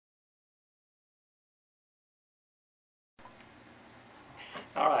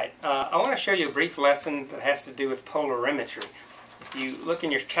Alright, I want to show you a brief lesson that has to do with polarimetry. If you look in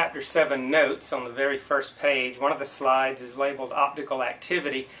your Chapter 7 notes on the very first page, one of the slides is labeled Optical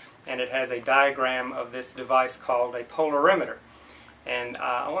Activity, and it has a diagram of this device called a polarimeter. And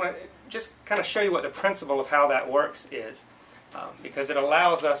I want to just kind of show you what the principle of how that works is, because it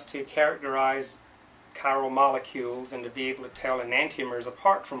allows us to characterize chiral molecules and to be able to tell enantiomers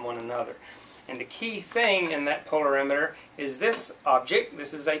apart from one another. And the key thing in that polarimeter is this object.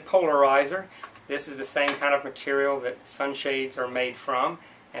 This is a polarizer. This is the same kind of material that sunshades are made from,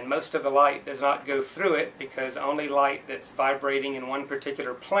 and most of the light does not go through it because only light that's vibrating in one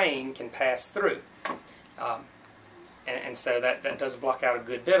particular plane can pass through. And so that does block out a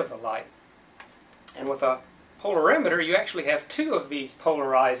good bit of the light. And with a polarimeter, you actually have two of these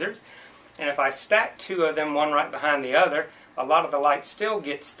polarizers, and if I stack two of them, one right behind the other, a lot of the light still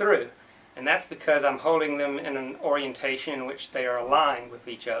gets through. And that's because I'm holding them in an orientation in which they are aligned with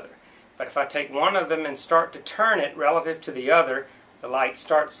each other. But if I take one of them and start to turn it relative to the other, the light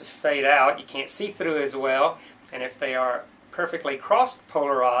starts to fade out. You can't see through as well. And if they are perfectly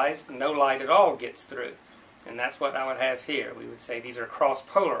cross-polarized, no light at all gets through. And that's what I would have here. We would say these are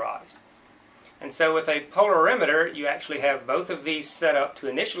cross-polarized. And so with a polarimeter, you actually have both of these set up to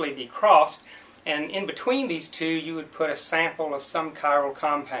initially be crossed. And in between these two, you would put a sample of some chiral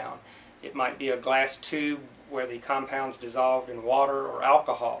compound. It might be a glass tube where the compound's dissolved in water or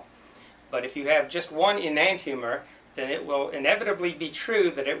alcohol. But if you have just one enantiomer, then it will inevitably be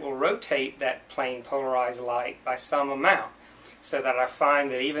true that it will rotate that plane polarized light by some amount. So that I find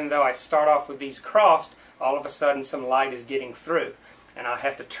that even though I start off with these crossed, all of a sudden some light is getting through. And I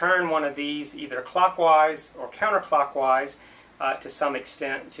have to turn one of these either clockwise or counterclockwise to some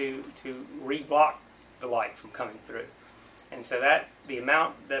extent to re-block the light from coming through. And so that the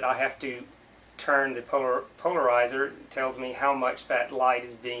amount that I have to turn the polarizer tells me how much that light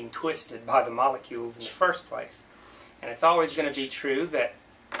is being twisted by the molecules in the first place. And it's always going to be true that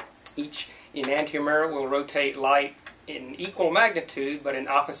each enantiomer will rotate light in equal magnitude but in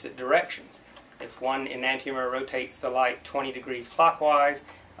opposite directions. If one enantiomer rotates the light 20 degrees clockwise,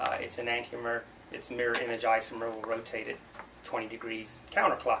 its enantiomer, its mirror image isomer, will rotate it 20 degrees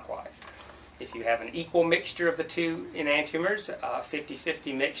counterclockwise. If you have an equal mixture of the two enantiomers,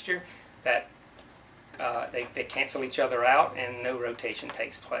 50-50 mixture, that they cancel each other out and no rotation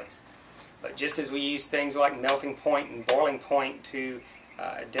takes place. But just as we use things like melting point and boiling point to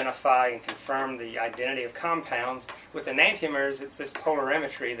identify and confirm the identity of compounds, with enantiomers it's this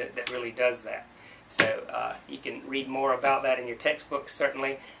polarimetry that really does that. So you can read more about that in your textbooks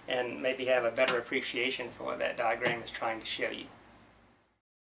certainly, and maybe have a better appreciation for what that diagram is trying to show you.